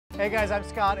Hey guys, I'm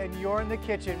Scott and you're in the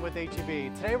kitchen with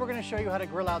HEB. Today we're going to show you how to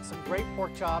grill out some great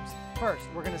pork chops. First,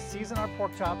 we're going to season our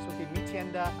pork chops with the Mi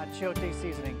Tienda Achiote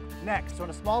seasoning. Next, so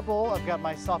in a small bowl, I've got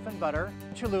my softened butter,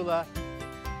 cholula,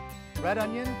 red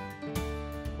onion.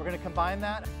 We're going to combine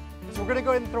that. So we're going to go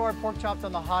ahead and throw our pork chops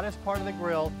on the hottest part of the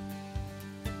grill.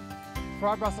 For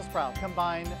our Brussels sprout,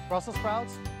 combine Brussels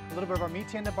sprouts, a little bit of our Mi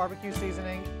Tienda barbecue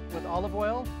seasoning with olive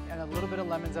oil, and a little bit of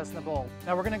lemon zest in the bowl.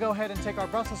 Now we're going to go ahead and take our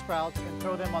Brussels sprouts and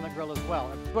throw them on the grill as well.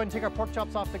 Go ahead and take our pork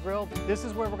chops off the grill. This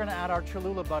is where we're going to add our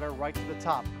cholula butter right to the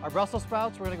top. Our Brussels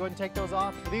sprouts, we're going to go ahead and take those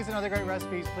off. For these and other great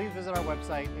recipes, please visit our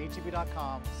website,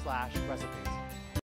 heb.com/recipes.